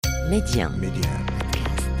ميديان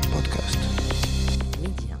بودكاست.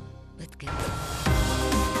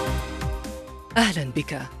 أهلا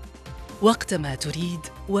بك. وقتما تريد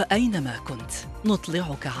وأينما كنت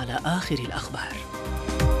نطلعك على آخر الأخبار.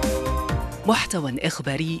 محتوى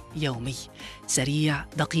إخباري يومي سريع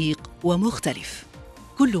دقيق ومختلف،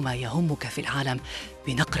 كل ما يهمك في العالم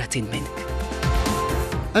بنقرة منك.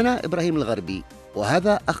 أنا إبراهيم الغربي،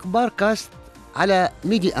 وهذا أخبار كاست على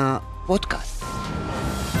ميديان بودكاست.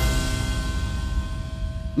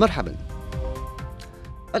 مرحبا.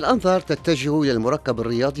 الانظار تتجه إلى المركب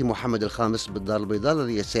الرياضي محمد الخامس بالدار البيضاء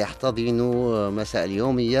الذي سيحتضن مساء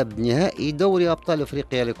اليوم اياب نهائي دوري ابطال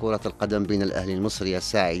افريقيا لكرة القدم بين الاهلي المصري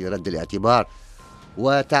الساعي لرد الاعتبار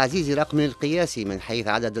وتعزيز رقم القياسي من حيث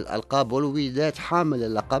عدد الالقاب، والوداد حامل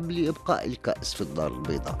اللقب لابقاء الكأس في الدار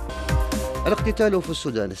البيضاء. الاقتتال في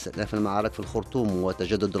السودان، استئناف المعارك في الخرطوم،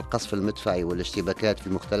 وتجدد القصف المدفعي والاشتباكات في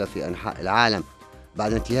مختلف انحاء العالم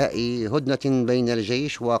بعد انتهاء هدنة بين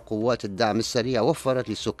الجيش وقوات الدعم السريع وفرت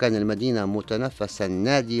لسكان المدينة متنفسا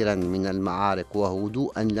نادرا من المعارك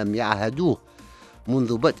وهدوءا لم يعهدوه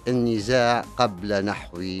منذ بدء النزاع قبل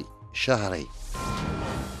نحو شهرين.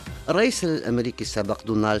 الرئيس الأمريكي السابق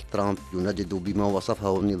دونالد ترامب يندد بما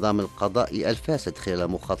وصفه النظام القضائي الفاسد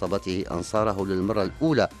خلال مخاطبته أنصاره للمرة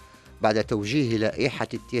الأولى بعد توجيه لائحة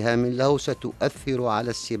اتهام له ستؤثر على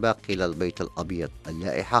السباق إلى البيت الأبيض.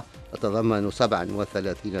 اللائحة تتضمن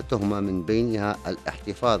 37 تهمة، من بينها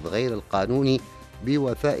الاحتفاظ غير القانوني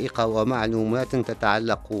بوثائق ومعلومات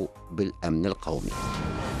تتعلق بالأمن القومي.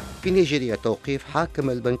 في نيجيريا، توقيف حاكم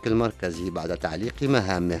البنك المركزي بعد تعليق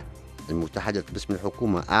مهامه. المتحدث باسم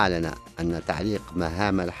الحكومة أعلن أن تعليق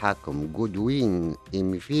مهام الحاكم جودوين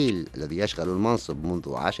إيميفيل الذي يشغل المنصب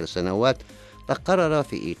منذ 10 سنوات تقرر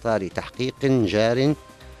في إطار تحقيق جار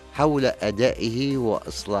حول أدائه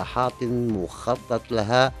وإصلاحات مخطط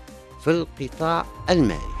لها في القطاع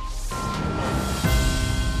المالي.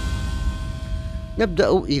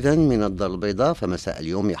 نبدأ إذن من الدار البيضاء. فمساء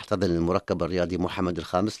اليوم يحتضن المركب الرياضي محمد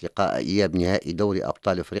الخامس لقاء اياب نهائي دوري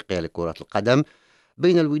ابطال افريقيا لكرة القدم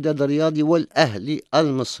بين الوداد الرياضي والاهلي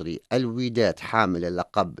المصري. الوداد حامل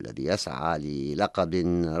اللقب الذي يسعى للقب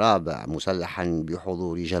رابع مسلحا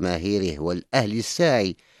بحضور جماهيره، والاهلي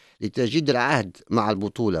الساعي لتجديد العهد مع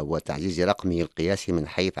البطولة وتعزيز رقمه القياسي من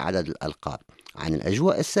حيث عدد الألقاب. عن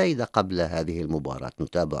الأجواء السائدة قبل هذه المباراة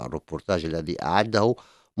نتابع الروبورتاج الذي أعده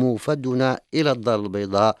موفدنا إلى الدار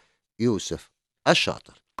البيضاء يوسف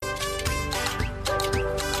الشاطر.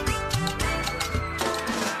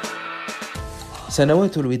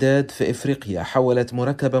 سنوات الوداد في إفريقيا حولت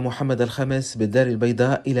مركب محمد الخامس بالدار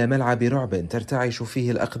البيضاء إلى ملعب رعب ترتعش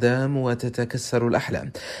فيه الأقدام وتتكسر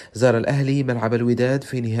الأحلام. زار الأهلي ملعب الوداد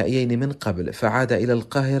في نهائيين من قبل، فعاد إلى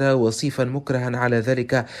القاهرة وصيفا مكرها على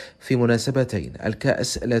ذلك في مناسبتين.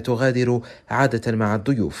 الكأس لا تغادر عادة مع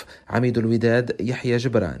الضيوف. عميد الوداد يحيى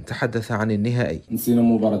جبران تحدث عن النهائي. نسينا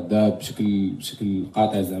مباراة الذهاب بشكل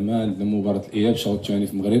قاطع، زعما مباراة اياب الشوط الثاني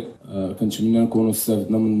في المغرب. كنتمنى نكونوا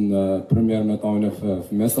استفدنا من بريمير ميطون في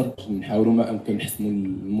مصر، نحاولوا ما امكن نحسموا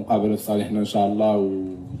المقابله في صالحنا ان شاء الله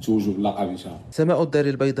ونتوجوا باللقب ان شاء الله. سماء الدار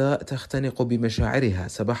البيضاء تختنق بمشاعرها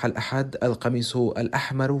صباح الأحد، القميص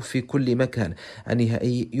الأحمر في كل مكان.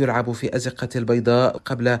 النهائي يلعب في أزقة البيضاء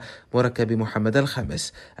قبل مركب محمد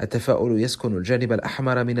الخامس. التفاؤل يسكن الجانب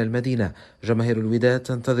الأحمر من المدينة. جماهير الوداد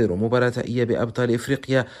تنتظر مباراة اياب ابطال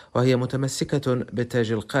افريقيا وهي متمسكة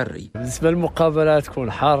بالتاج القاري. بالنسبة للمقابلة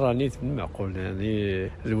تكون حارة نيت من معقول،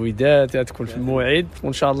 يعني الوداد تكون في الموعد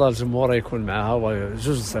وان شاء الله الجمهور يكون معها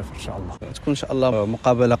 2-0 ان شاء الله. تكون ان شاء الله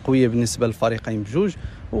مقابله قويه بالنسبه للفريقين بجوج،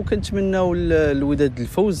 وكنتمناو الوداد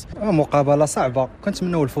الفوز. مقابله صعبه،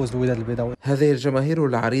 كنتمناو الفوز الوداد البيضاوي. هذه الجماهير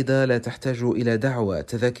العريضه لا تحتاج الى دعوه،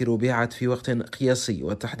 تذاكر بيعت في وقت قياسي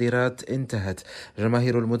والتحضيرات انتهت.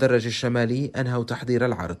 جماهير المدرج الشمالي انهوا تحضير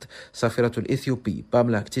العرض. صافره الاثيوبي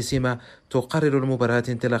باملاك تيسيما تقرر المباراه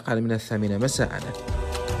انطلاقا من 8 مساء.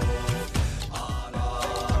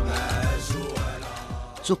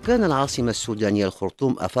 سكان العاصمة السودانية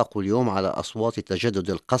الخرطوم أفاقوا اليوم على أصوات تجدد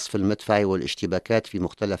القصف المدفعي والاشتباكات في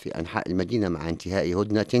مختلف أنحاء المدينة مع انتهاء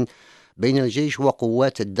هدنة بين الجيش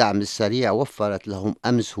وقوات الدعم السريع وفرت لهم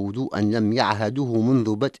أمس هدوءا لم يعهدوه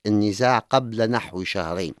منذ بدء النزاع قبل نحو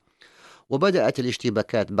شهرين. وبدأت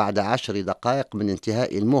الاشتباكات بعد 10 دقائق من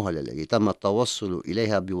انتهاء المهلة التي تم التوصل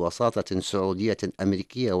إليها بوساطة سعودية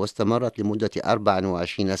أمريكية واستمرت لمدة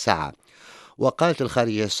 24 ساعة. وقالت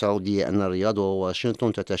الخارجية السعودية أن الرياض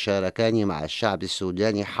وواشنطن تتشاركان مع الشعب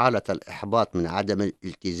السوداني حالة الإحباط من عدم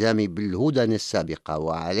الالتزام بالهدن السابقة،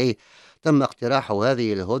 وعليه تم اقتراح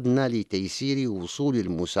هذه الهدنة لتيسير وصول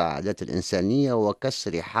المساعدات الإنسانية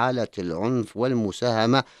وكسر حالة العنف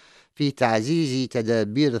والمساهمة في تعزيز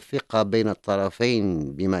تدابير الثقة بين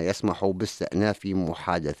الطرفين بما يسمح باستئناف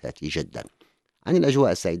محادثات جدة. عن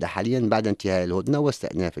الأجواء السائدة حاليا بعد انتهاء الهدنة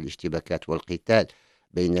واستئناف الاشتباكات والقتال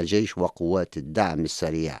بين الجيش وقوات الدعم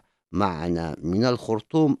السريع، معنا من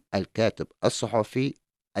الخرطوم الكاتب الصحفي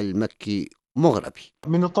المكي مغربي.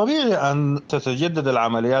 من الطبيعي أن تتجدد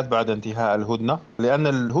العمليات بعد انتهاء الهدنة، لأن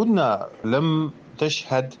الهدنة لم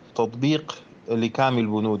تشهد تطبيق لكامل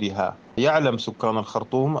بنودها. يعلم سكان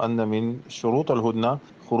الخرطوم أن من شروط الهدنة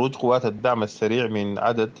خروج قوات الدعم السريع من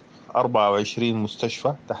عدد 24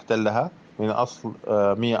 مستشفى تحتلها من أصل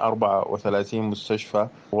 134 مستشفى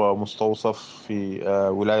ومستوصف في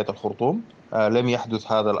ولاية الخرطوم. لم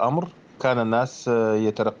يحدث هذا الأمر. كان الناس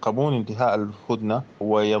يترقبون انتهاء الهدنة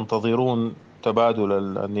وينتظرون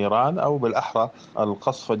تبادل النيران أو بالأحرى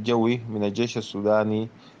القصف الجوي من الجيش السوداني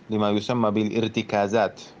لما يسمى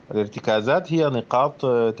بالارتكازات. الارتكازات هي نقاط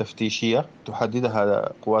تفتيشية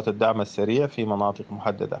تحددها قوات الدعم السريع في مناطق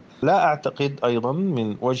محددة. لا أعتقد أيضا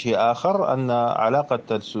من وجه آخر أن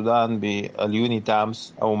علاقة السودان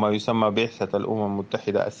باليونيتامس أو ما يسمى بعثة الأمم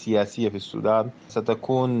المتحدة السياسية في السودان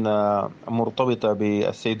ستكون مرتبطة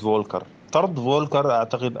بالسيد فولكر. طرد فولكر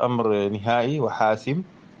أعتقد أمر نهائي وحاسم،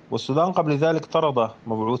 والسودان قبل ذلك طرد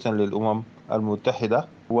مبعوثا للأمم المتحدة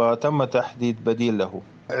وتم تحديد بديل له.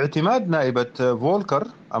 اعتماد نائبة فولكر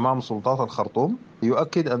أمام سلطات الخرطوم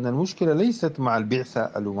يؤكد أن المشكلة ليست مع البعثة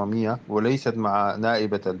الأممية وليست مع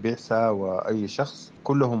نائبة البعثة وأي شخص،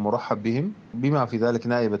 كلهم مرحب بهم بما في ذلك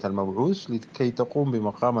نائبة المبعوث لكي تقوم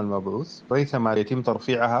بمقام المبعوث ريثما يتم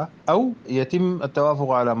ترفيعها أو يتم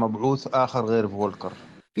التوافق على مبعوث آخر غير فولكر.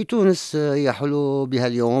 في تونس يحل بها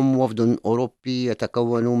اليوم وفد أوروبي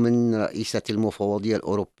يتكون من رئيسة المفوضية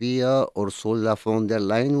الأوروبية أورسولا فوندر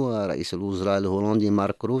لاين ورئيس الوزراء الهولندي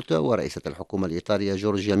مارك روتا ورئيسة الحكومة الإيطالية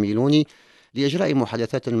جورجيا ميلوني لإجراء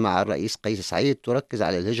محادثات مع الرئيس قيس سعيد تركز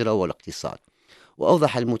على الهجرة والاقتصاد.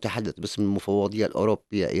 وأوضح المتحدث باسم المفوضية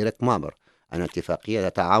الأوروبية إيريك مامر أن اتفاقية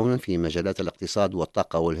تعاون في مجالات الاقتصاد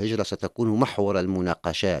والطاقة والهجرة ستكون محور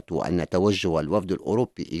المناقشات، وأن توجه الوفد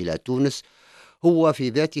الأوروبي إلى تونس هو في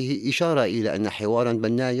ذاته إشارة إلى أن حوارا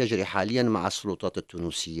بناء يجري حاليا مع السلطات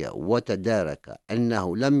التونسية، وتدارك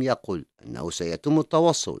أنه لم يقل أنه سيتم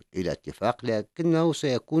التوصل إلى اتفاق، لكنه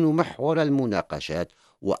سيكون محور المناقشات،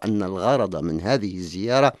 وأن الغرض من هذه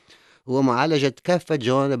الزيارة هو معالجة كافة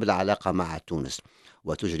جوانب العلاقة مع تونس.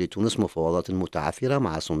 وتجري تونس مفاوضات متعثرة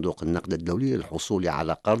مع صندوق النقد الدولي للحصول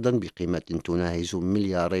على قرض بقيمة تناهز $2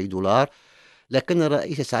 مليار، لكن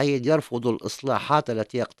الرئيس سعيد يرفض الإصلاحات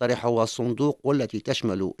التي يقترحها الصندوق والتي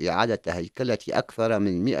تشمل إعادة هيكلة أكثر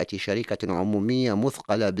من 100 شركة عمومية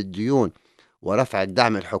مثقلة بالديون ورفع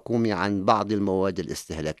الدعم الحكومي عن بعض المواد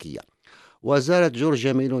الاستهلاكية. وزارت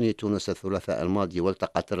جورجيا ميلوني تونس الثلاثاء الماضي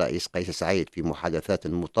والتقت الرئيس قيس سعيد في محادثات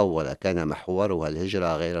مطولة كان محورها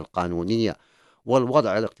الهجرة غير القانونية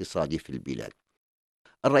والوضع الاقتصادي في البلاد.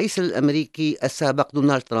 الرئيس الأمريكي السابق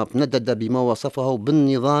دونالد ترامب ندد بما وصفه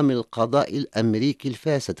بالنظام القضائي الأمريكي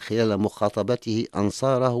الفاسد خلال مخاطبته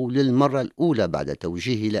أنصاره للمرة الأولى بعد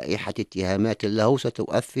توجيه لائحة اتهامات له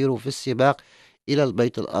ستؤثر في السباق إلى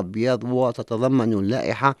البيت الأبيض، وتتضمن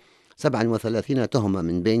اللائحة 37 تهمة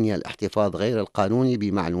من بينها الاحتفاظ غير القانوني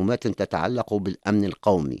بمعلومات تتعلق بالأمن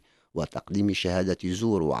القومي وتقديم شهادة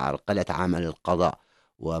زور وعرقلة عمل القضاء.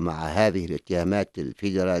 ومع هذه الاتهامات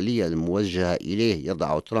الفيدرالية الموجهة إليه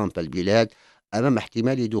يضع ترامب البلاد أمام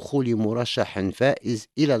احتمال دخول مرشح فائز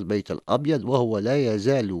إلى البيت الأبيض، وهو لا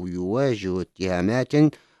يزال يواجه اتهامات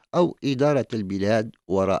أو إدارة البلاد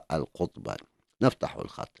وراء القضبان. نفتح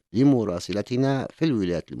الخط لمراسلتنا في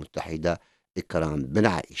الولايات المتحدة إكرام بن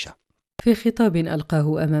عائشة. في خطاب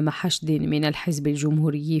ألقاه أمام حشد من الحزب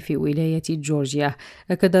الجمهوري في ولاية جورجيا،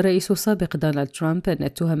 أكد الرئيس السابق دونالد ترامب أن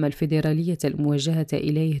التهم الفيدرالية الموجهة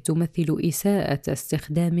إليه تمثل إساءة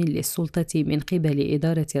استخدام للسلطة من قبل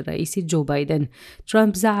إدارة الرئيس جو بايدن.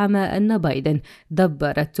 ترامب زعم أن بايدن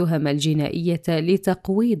دبر التهم الجنائية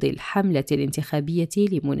لتقويض الحملة الانتخابية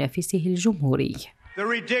لمنافسه الجمهوري.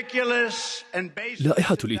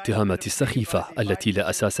 لائحة الاتهامات السخيفة التي لا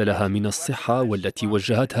أساس لها من الصحة والتي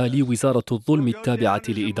وجهتها لوزارة الظلم التابعة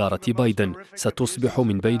لإدارة بايدن ستصبح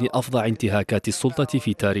من بين أفظع انتهاكات السلطة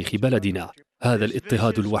في تاريخ بلدنا. هذا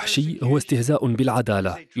الاضطهاد الوحشي هو استهزاء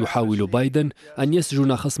بالعدالة. يحاول بايدن أن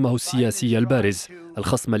يسجن خصمه السياسي البارز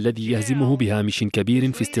الخصم الذي يهزمه بهامش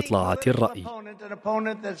كبير في استطلاعات الرأي.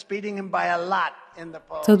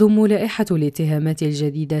 تضم لائحة الاتهامات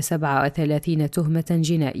الجديدة 37 تهمة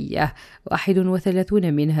جنائية،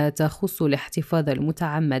 31 منها تخص الاحتفاظ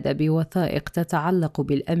المتعمد بوثائق تتعلق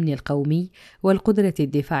بالأمن القومي والقدرة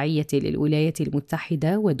الدفاعية للولايات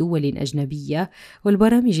المتحدة ودول أجنبية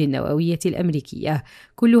والبرامج النووية الأمريكية.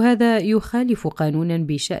 كل هذا يخالف قانونا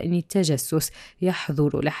بشأن التجسس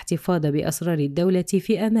يحظر الاحتفاظ بأسرار الدولة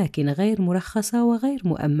في أماكن غير مرخصة وغير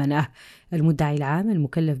مؤمنة. المدعي العام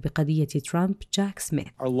المكلف بقضية ترامب جاك سميث: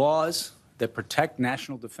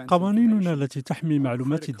 قوانيننا التي تحمي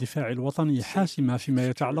معلومات الدفاع الوطني حاسمة فيما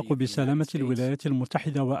يتعلق بسلامة الولايات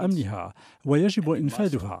المتحدة وأمنها، ويجب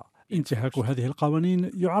إنفاذها. انتهاك هذه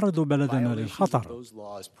القوانين يعرض بلدنا للخطر.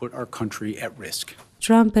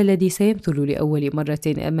 ترامب الذي سيمثل لأول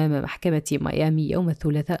مرة أمام محكمة ميامي يوم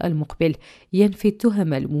الثلاثاء المقبل ينفي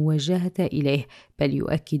التهم الموجهة إليه، بل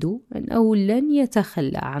يؤكد أنه لن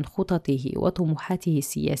يتخلى عن خططه وطموحاته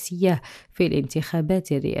السياسية في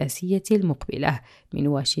الانتخابات الرئاسية المقبلة. من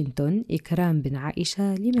واشنطن، إكرام بن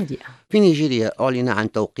عائشة لمدينة. في نيجيريا أعلن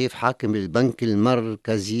عن توقيف حاكم البنك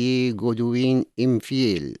المركزي غودوين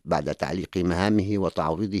إمفيل بعد تعليق مهامه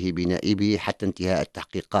وتعويضه بنائبه حتى انتهاء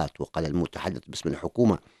التحقيقات. وقال المتحدث باسم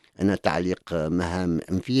الحكومة أن تعليق مهام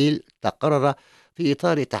إمفيل تقرر في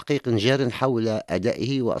إطار تحقيق جار حول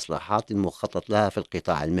أدائه وإصلاحات مخطط لها في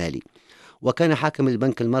القطاع المالي. وكان حاكم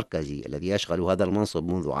البنك المركزي الذي يشغل هذا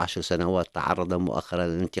المنصب منذ 10 سنوات تعرض مؤخرا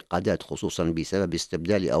للانتقادات، خصوصا بسبب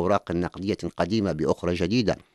استبدال أوراق نقدية قديمة بأخرى جديدة